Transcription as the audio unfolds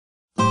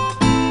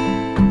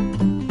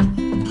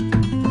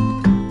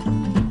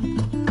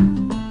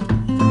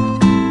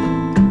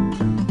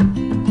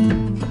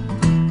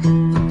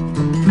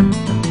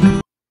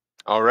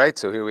All right,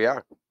 so here we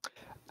are.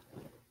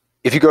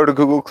 If you go to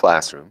Google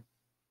Classroom,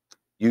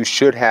 you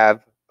should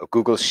have a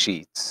Google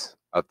Sheets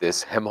of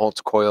this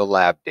Helmholtz coil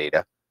lab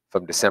data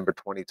from December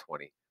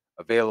 2020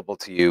 available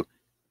to you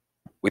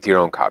with your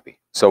own copy.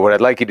 So what I'd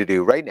like you to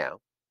do right now,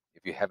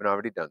 if you haven't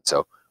already done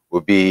so,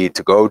 would be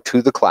to go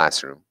to the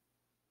classroom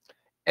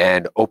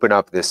and open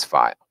up this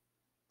file.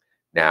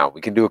 Now,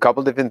 we can do a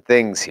couple different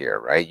things here,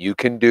 right? You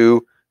can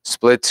do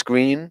split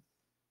screen,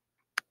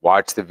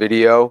 watch the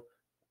video,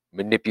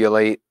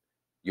 manipulate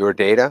your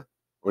data,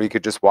 or you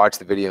could just watch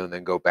the video and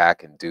then go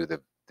back and do the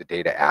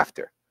data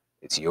after.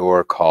 It's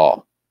your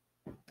call.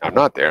 I'm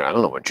not there. I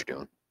don't know what you're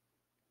doing.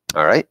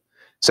 All right.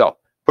 So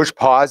push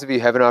pause if you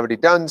haven't already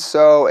done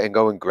so and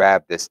go and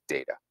grab this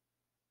data.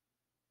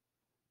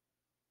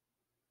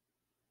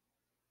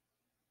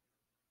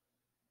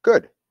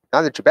 Good.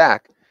 Now that you're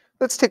back,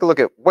 let's take a look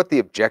at what the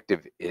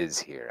objective is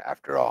here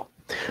after all.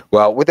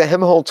 Well, with the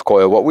Helmholtz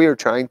coil, what we were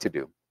trying to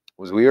do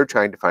was we were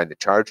trying to find the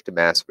charge to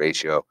mass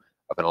ratio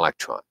of an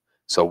electron.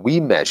 So we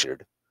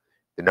measured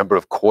the number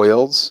of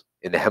coils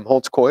in the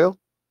Helmholtz coil,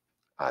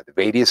 the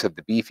radius of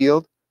the B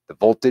field, the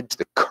voltage,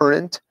 the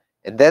current,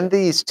 and then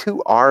these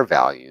two R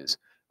values.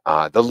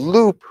 The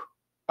loop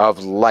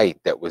of light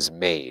that was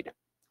made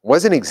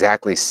wasn't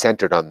exactly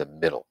centered on the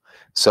middle,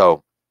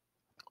 so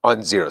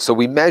on 0. So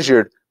we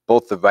measured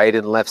both the right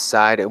and left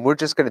side, and we're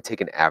just going to take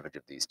an average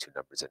of these two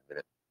numbers in a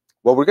minute.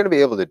 What we're going to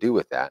be able to do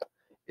with that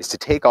is to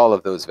take all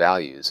of those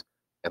values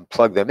and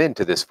plug them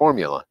into this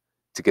formula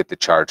to get the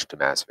charge to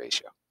mass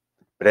ratio.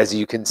 But as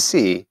you can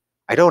see,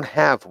 I don't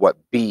have what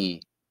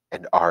B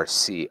and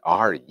RC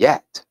are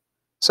yet.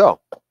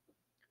 So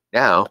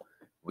now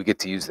we get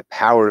to use the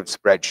power of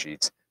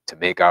spreadsheets to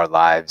make our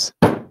lives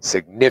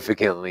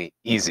significantly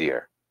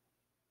easier.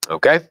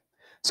 Okay?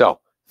 So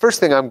first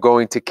thing I'm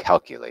going to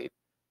calculate,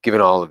 given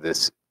all of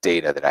this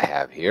data that I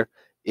have here,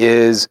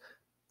 is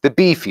the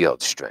B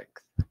field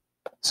strength.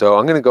 So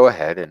I'm going to go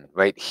ahead and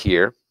right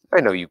here, I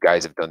know you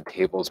guys have done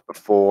tables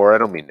before. I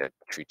don't mean to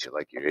treat you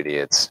like you're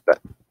idiots, but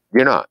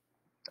you're not.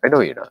 I know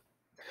you're not.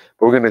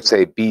 But we're going to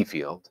say B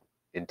field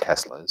in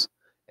Teslas.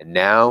 And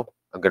now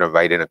I'm going to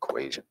write an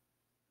equation.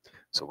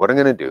 So what I'm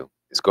going to do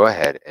is go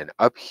ahead and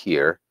up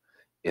here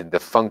in the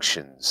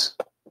functions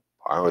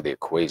part or the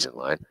equation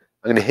line,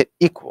 I'm going to hit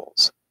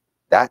equals.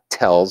 That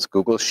tells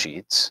Google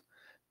Sheets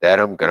that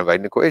I'm going to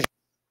write an equation.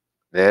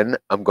 Then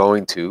I'm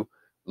going to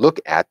look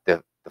at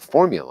the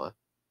formula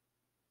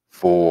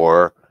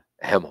for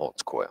a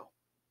Helmholtz coil.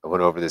 I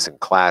went over this in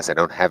class. I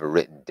don't have it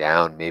written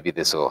down. Maybe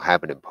this will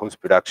happen in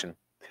post-production.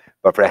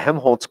 But for a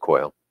Helmholtz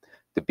coil,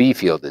 the B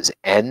field is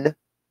N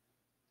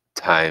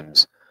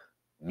times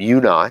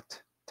mu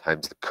naught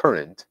times the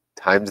current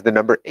times the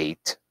number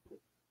 8,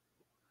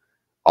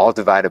 all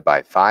divided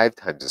by 5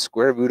 times the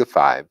square root of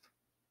 5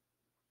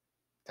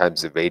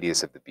 times the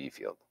radius of the B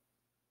field.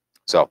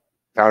 So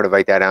if I were to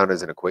write that out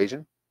as an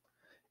equation,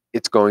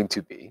 it's going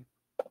to be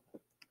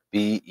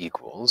B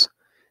equals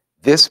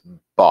this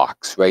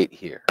box right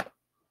here.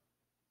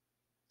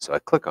 So I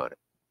click on it.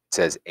 It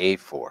says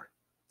A4.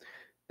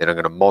 Then I'm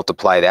going to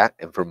multiply that.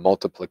 And for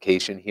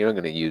multiplication here, I'm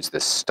going to use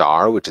the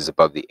star, which is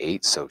above the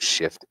 8. So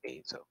shift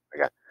 8. So I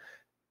got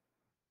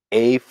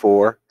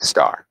A4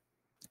 star.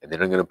 And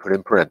then I'm going to put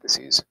in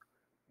parentheses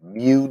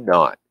mu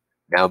naught.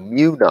 Now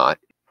mu naught,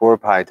 4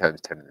 pi times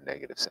 10 to the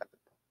negative 7.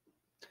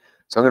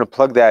 So I'm going to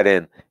plug that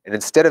in. And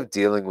instead of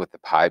dealing with the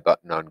pi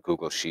button on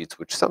Google Sheets,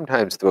 which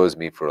sometimes throws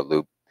me for a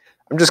loop,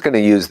 I'm just going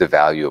to use the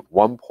value of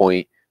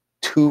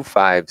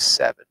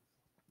 1.257.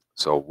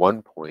 So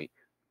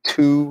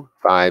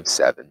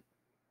 1.257,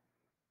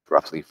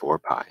 roughly 4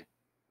 pi,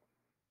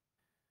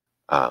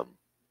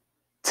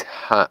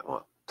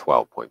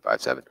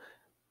 12.57.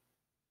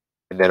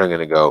 And then I'm going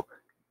to go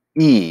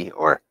E,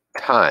 or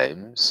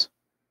times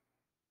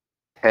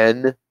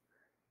 10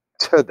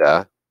 to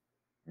the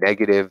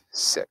negative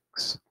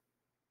 6.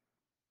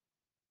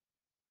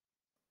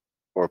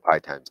 4 pi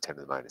times 10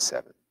 to the minus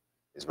 7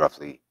 is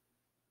roughly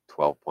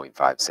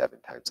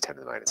 12.57 times 10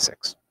 to the minus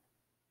 6.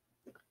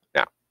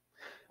 Now,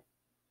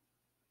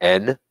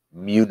 N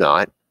mu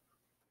naught,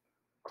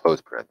 close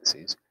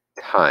parentheses,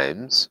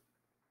 times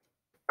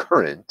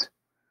current.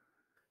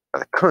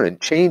 Now, the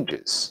current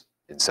changes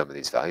in some of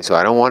these values, so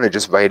I don't want to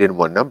just write in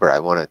one number. I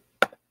want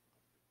to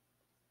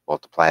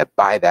multiply it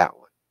by that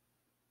one.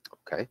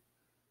 Okay?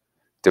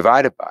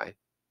 Divided by,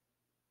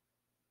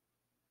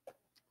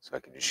 so I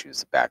can just use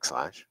the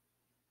backslash,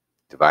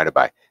 divided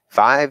by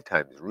 5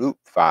 times root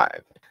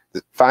 5.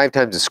 5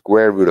 times the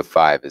square root of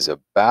 5 is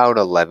about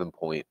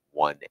 11.18.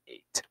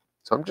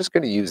 So I'm just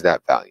going to use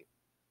that value.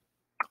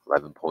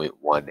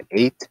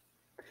 11.18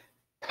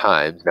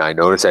 times, now I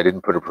notice I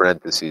didn't put a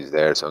parentheses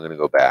there, so I'm going to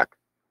go back,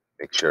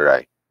 make sure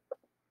I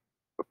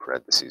put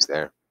parentheses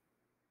there,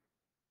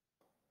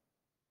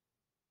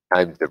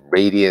 times the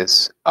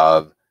radius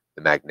of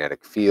the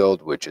magnetic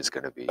field, which is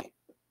going to be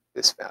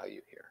this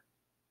value here,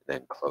 and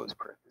then close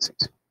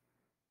parentheses.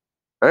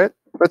 All right,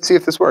 let's see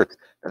if this works.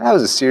 Now, that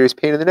was a serious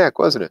pain in the neck,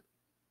 wasn't it?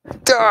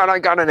 Darn, I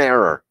got an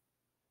error.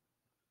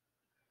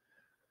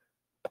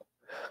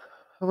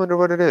 I wonder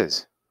what it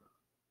is.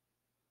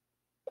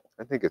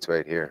 I think it's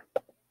right here.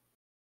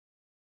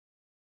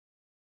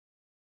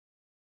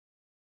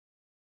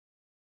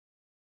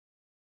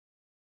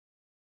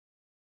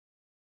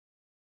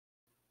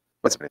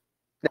 What's it?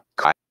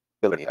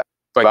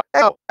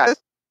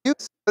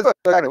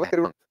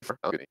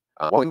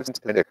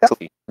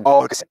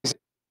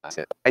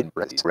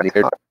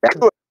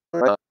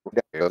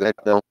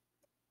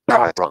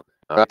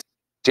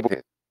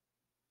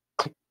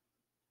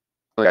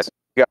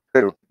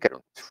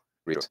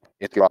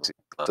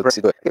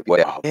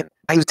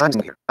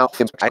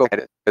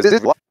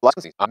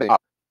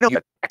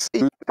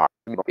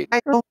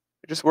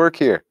 Just work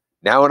here.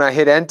 Now when I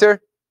hit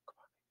enter,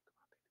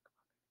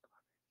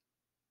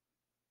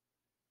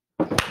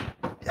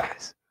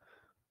 yes,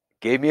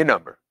 gave me a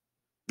number.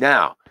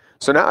 Now,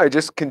 so now I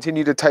just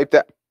continue to type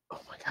that.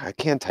 Oh my God, I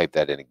can't type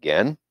that in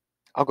again.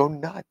 I'll go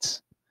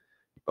nuts.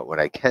 But what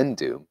I can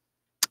do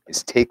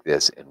is take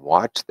this and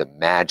watch the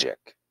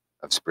magic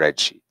of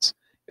spreadsheets.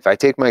 If I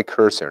take my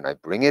cursor and I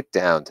bring it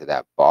down to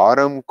that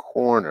bottom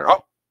corner,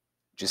 oh,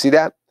 did you see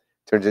that?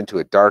 Turns into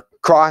a dark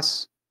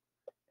cross,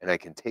 and I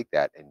can take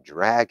that and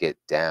drag it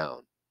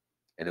down,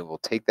 and it will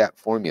take that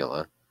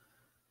formula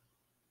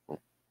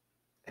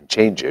and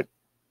change it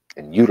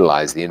and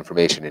utilize the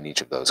information in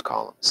each of those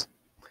columns.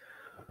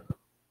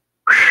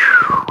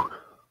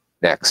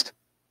 Next.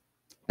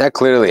 That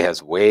clearly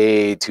has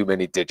way too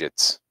many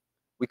digits.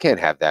 We can't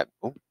have that.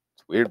 Oh,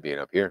 it's weird being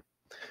up here.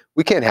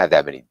 We can't have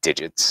that many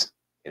digits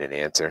in an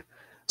answer.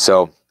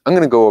 So I'm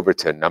going to go over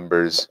to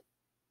numbers,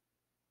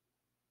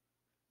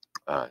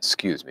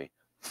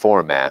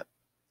 format,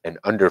 and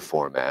under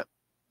format,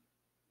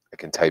 I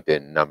can type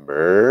in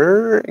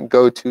number and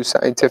go to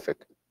scientific.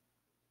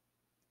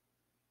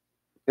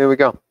 There we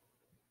go.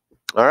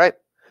 All right.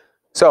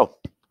 So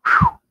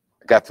I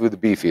got through the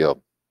B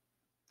field.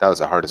 That was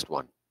the hardest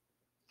one.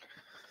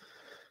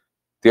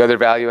 The other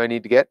value I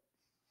need to get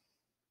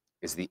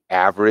is the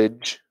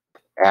average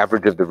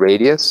of the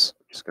radius,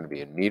 which is going to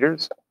be in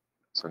meters.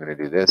 So I'm going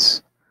to do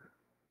this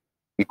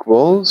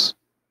equals,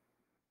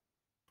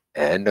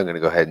 and I'm going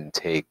to go ahead and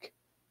take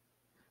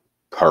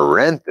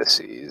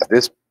parentheses,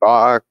 this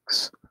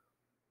box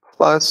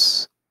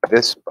plus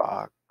this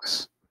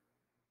box,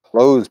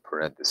 close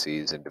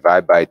parentheses, and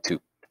divide by 2.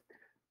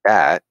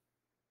 That's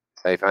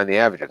how you find the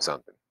average of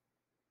something.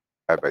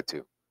 Divide by 2.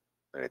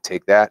 I'm going to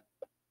take that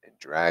and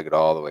drag it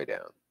all the way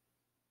down.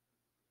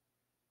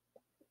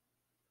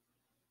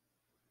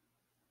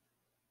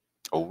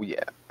 Oh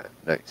yeah,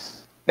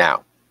 nice.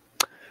 Now,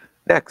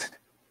 next,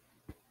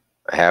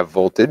 I have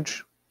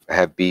voltage, I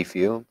have B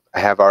field, I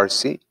have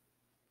RC.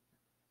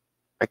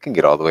 I can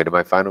get all the way to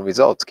my final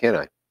results, can't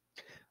I?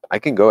 I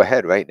can go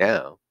ahead right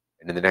now,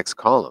 and in the next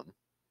column,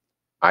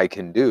 I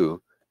can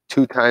do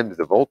 2 times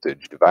the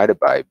voltage divided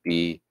by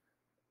B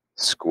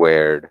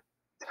squared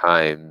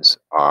times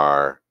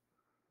R.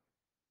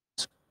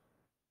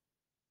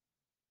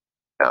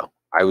 Now,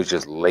 I was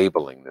just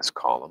labeling this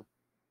column.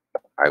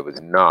 I was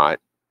not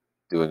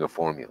doing a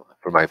formula.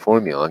 For my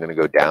formula, I'm going to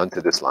go down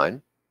to this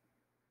line,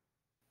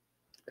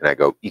 and I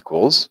go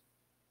equals.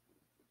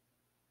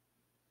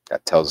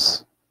 That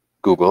tells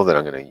Google that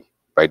I'm going to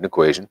write an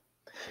equation.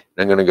 And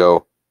I'm going to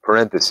go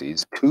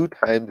parentheses, 2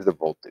 times the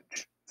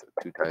voltage. So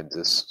 2 times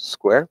this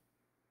square.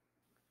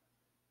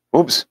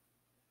 Oops.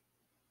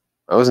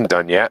 I wasn't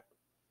done yet.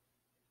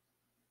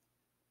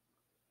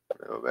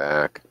 Go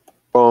back.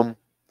 Boom.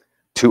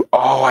 2.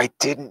 Oh, I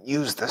didn't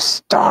use the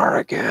star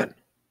again.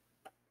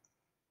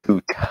 2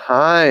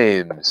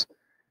 times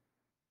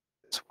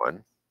this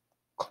one,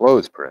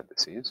 close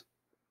parentheses,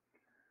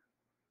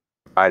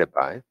 divided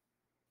by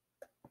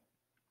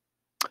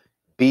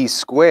B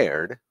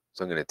squared.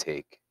 So I'm going to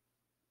take,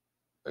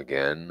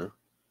 again,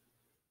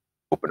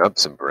 open up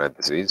some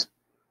parentheses,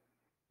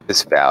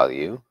 this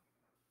value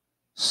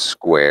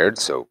squared,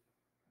 so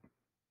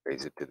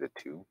raise it to the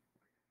 2.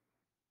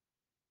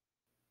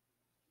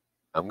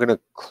 I'm going to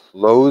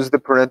close the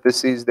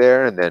parentheses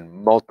there and then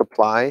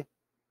multiply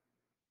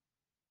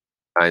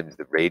times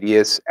the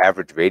radius,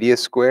 average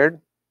radius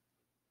squared.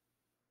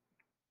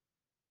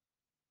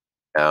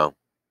 Now,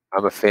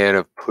 I'm a fan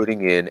of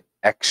putting in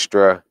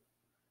extra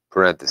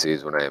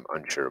parentheses when I am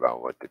unsure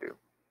about what to do.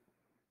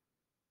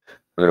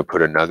 I'm going to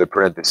put another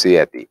parenthesis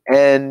at the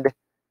end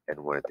and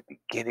one at the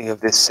beginning of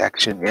this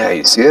section. Yeah,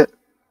 you see it?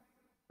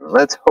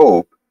 Let's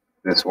hope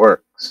this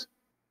works.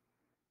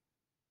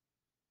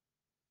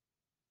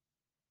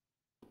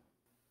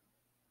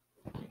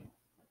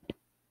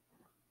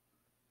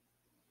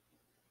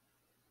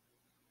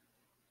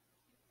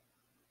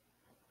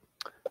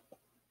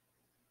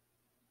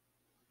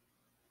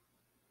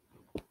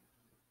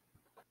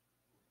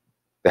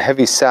 The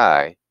heavy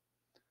sigh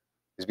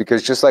is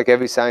because just like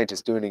every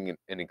scientist doing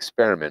an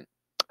experiment,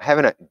 I have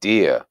an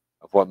idea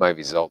of what my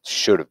results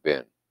should have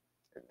been.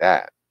 And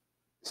that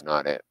is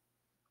not it.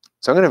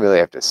 So I'm going to really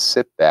have to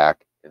sit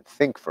back and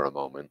think for a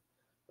moment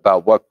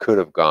about what could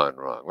have gone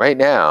wrong. Right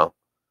now,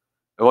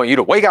 I want you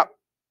to wake up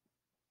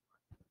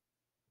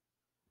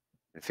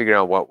and figure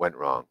out what went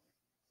wrong.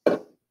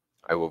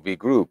 I will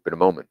regroup in a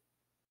moment.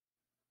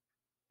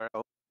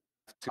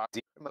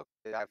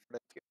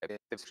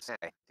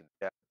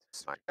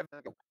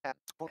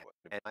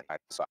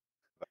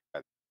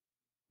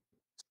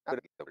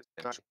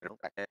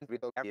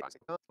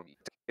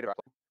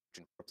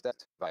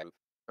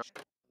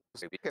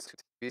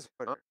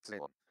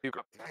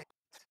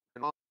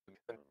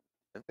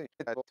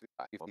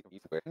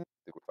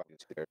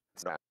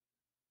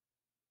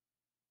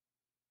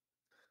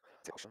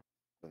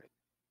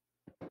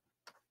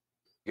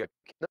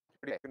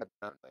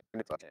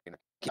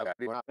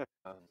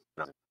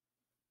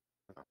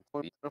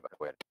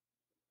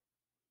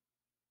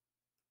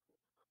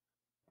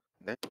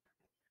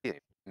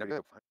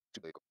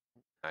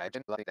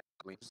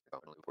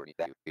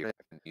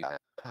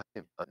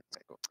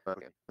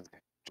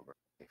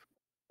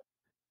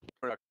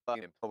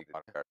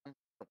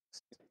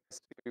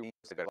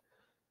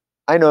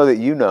 I know that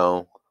you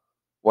know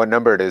what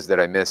number it is that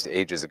I missed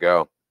ages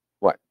ago.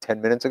 What,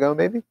 10 minutes ago,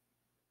 maybe?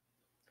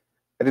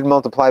 I did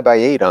multiply by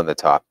 8 on the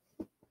top.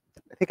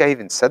 I think I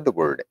even said the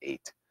word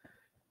 8.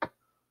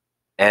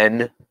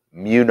 N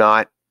mu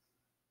naught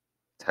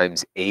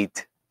times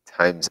 8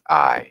 times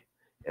I.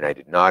 And I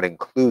did not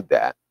include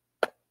that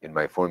in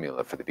my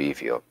formula for the B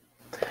field.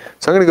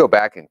 So I'm going to go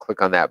back and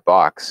click on that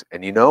box.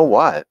 And you know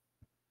what?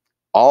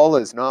 All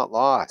is not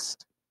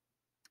lost.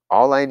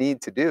 All I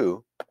need to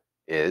do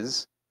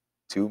is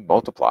to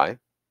multiply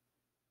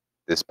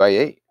this by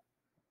 8.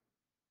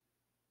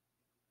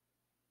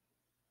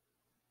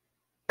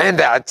 And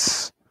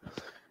that's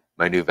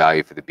my new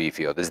value for the B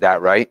field. Is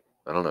that right?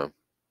 I don't know.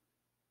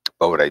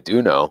 But what I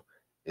do know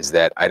is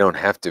that I don't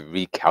have to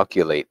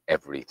recalculate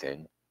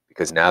everything,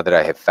 because now that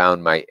I have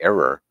found my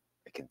error,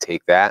 I can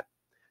take that,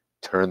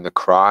 turn the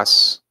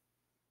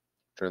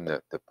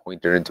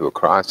pointer into a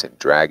cross and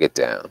drag it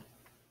down.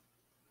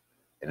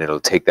 And it'll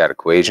take that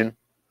equation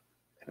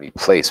and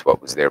replace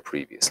what was there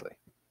previously.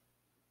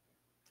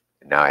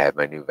 And now I have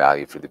my new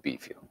value for the B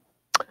field.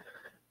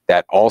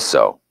 That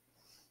also,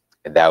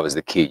 and that was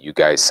the key, you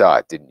guys saw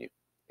it, didn't you?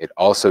 It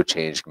also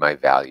changed my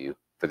value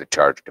for the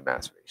charge to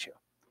mass ratio,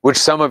 which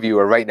some of you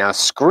are right now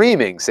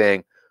screaming,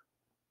 saying,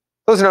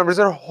 those numbers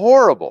are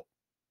horrible.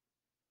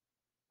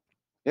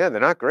 Yeah,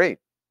 they're not great.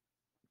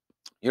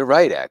 You're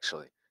right,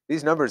 actually.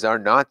 These numbers are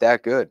not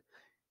that good.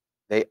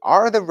 They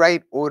are the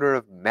right order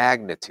of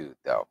magnitude,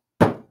 though,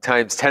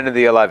 times 10 to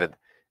the 11th.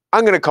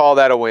 I'm going to call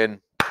that a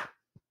win,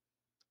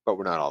 but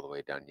we're not all the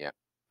way done yet.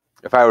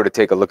 If I were to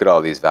take a look at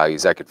all these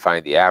values, I could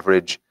find the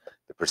average,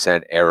 the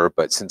percent error,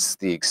 but since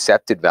the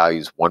accepted value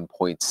is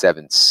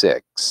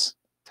 1.76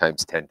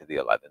 times 10 to the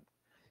 11th,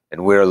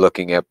 and we're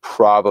looking at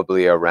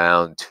probably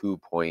around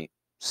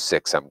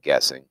 2.6, I'm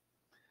guessing,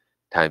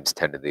 times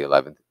 10 to the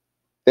 11th,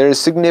 there is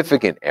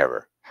significant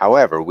error.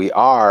 However, we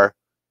are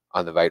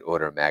on the right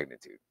order of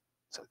magnitude,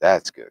 so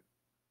that's good.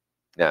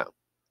 Now,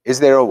 is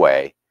there a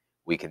way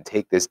we can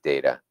take this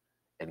data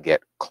and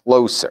get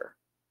closer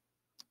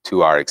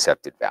to our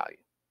accepted value?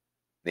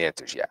 The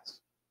answer is yes.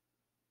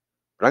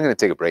 But I'm going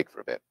to take a break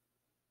for a bit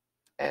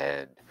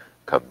and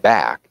come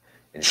back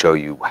and show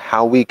you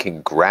how we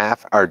can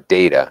graph our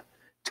data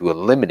to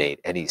eliminate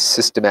any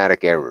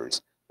systematic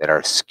errors that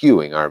are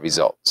skewing our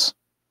results.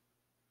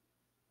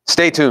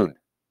 Stay tuned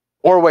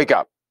or wake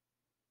up,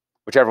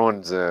 whichever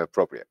one's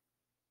appropriate.